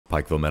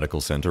Pikeville Medical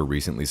Center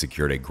recently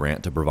secured a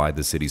grant to provide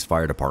the city's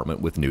fire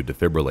department with new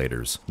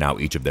defibrillators. Now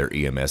each of their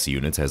EMS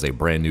units has a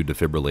brand new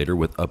defibrillator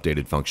with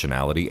updated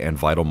functionality and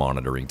vital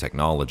monitoring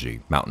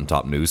technology.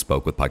 Mountaintop News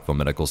spoke with Pikeville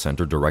Medical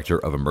Center Director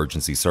of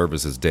Emergency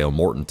Services Dale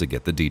Morton to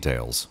get the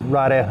details.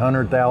 Right at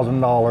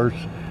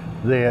 $100,000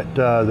 that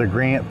the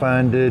grant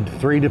funded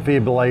 3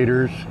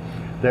 defibrillators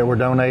that were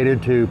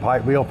donated to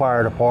Pikeville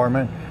Fire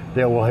Department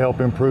that will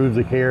help improve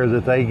the care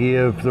that they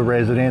give the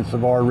residents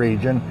of our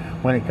region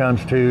when it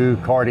comes to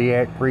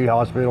cardiac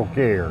pre-hospital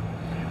care.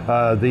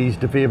 These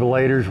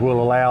defibrillators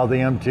will allow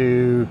them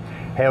to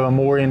have a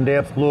more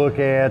in-depth look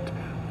at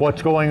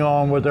what's going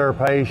on with their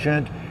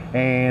patient,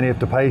 and if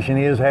the patient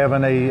is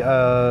having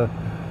a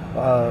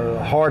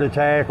heart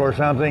attack or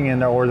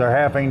something or they're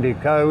having to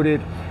code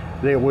it,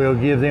 that will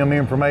give them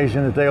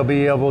information that they'll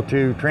be able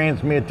to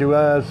transmit to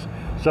us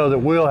so that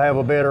we'll have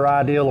a better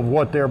idea of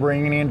what they're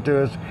bringing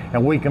into us,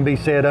 and we can be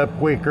set up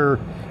quicker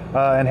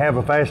and have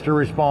a faster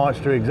response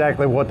to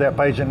exactly what that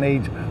patient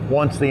needs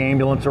once the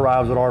ambulance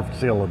arrives at our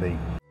facility.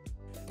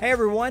 Hey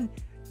everyone,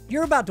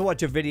 you're about to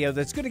watch a video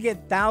that's going to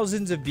get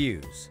thousands of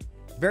views.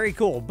 Very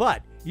cool,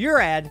 but your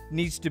ad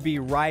needs to be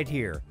right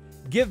here.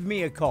 Give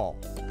me a call.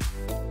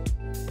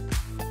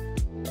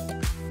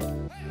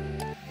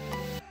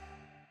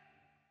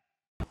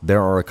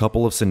 There are a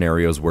couple of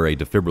scenarios where a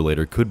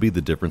defibrillator could be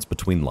the difference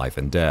between life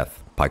and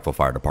death. Pikeville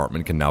Fire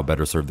Department can now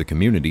better serve the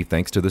community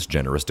thanks to this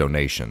generous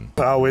donation.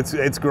 Oh,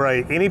 it's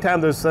great. Anytime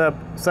there's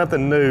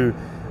something new,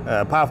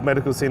 Pikeville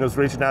Medical Center is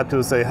reaching out to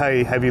us and say,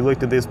 hey, have you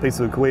looked at this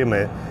piece of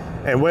equipment?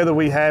 And whether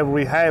we have or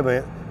we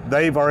haven't,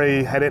 they've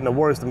already had it in the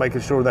works to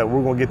making sure that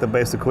we're going to get the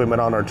best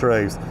equipment on our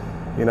trucks.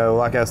 You know,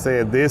 like I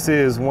said, this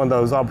is one of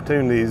those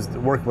opportunities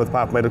working with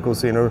Pikeville Medical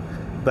Center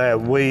that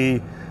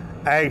we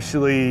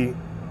actually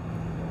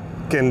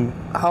can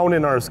hone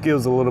in our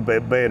skills a little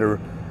bit better,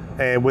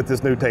 and with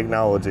this new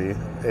technology.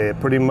 It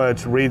pretty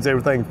much reads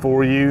everything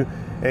for you.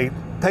 It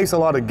takes a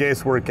lot of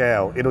guesswork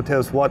out. It'll tell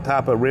us what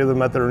type of rhythm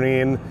that they're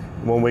in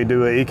when we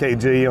do an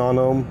EKG on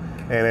them,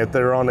 and if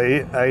they're on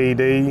the AED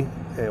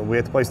and we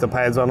have to place the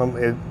pads on them,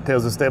 it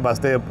tells us step by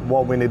step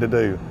what we need to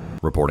do.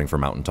 Reporting for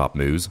Mountaintop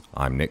News,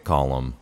 I'm Nick Collum.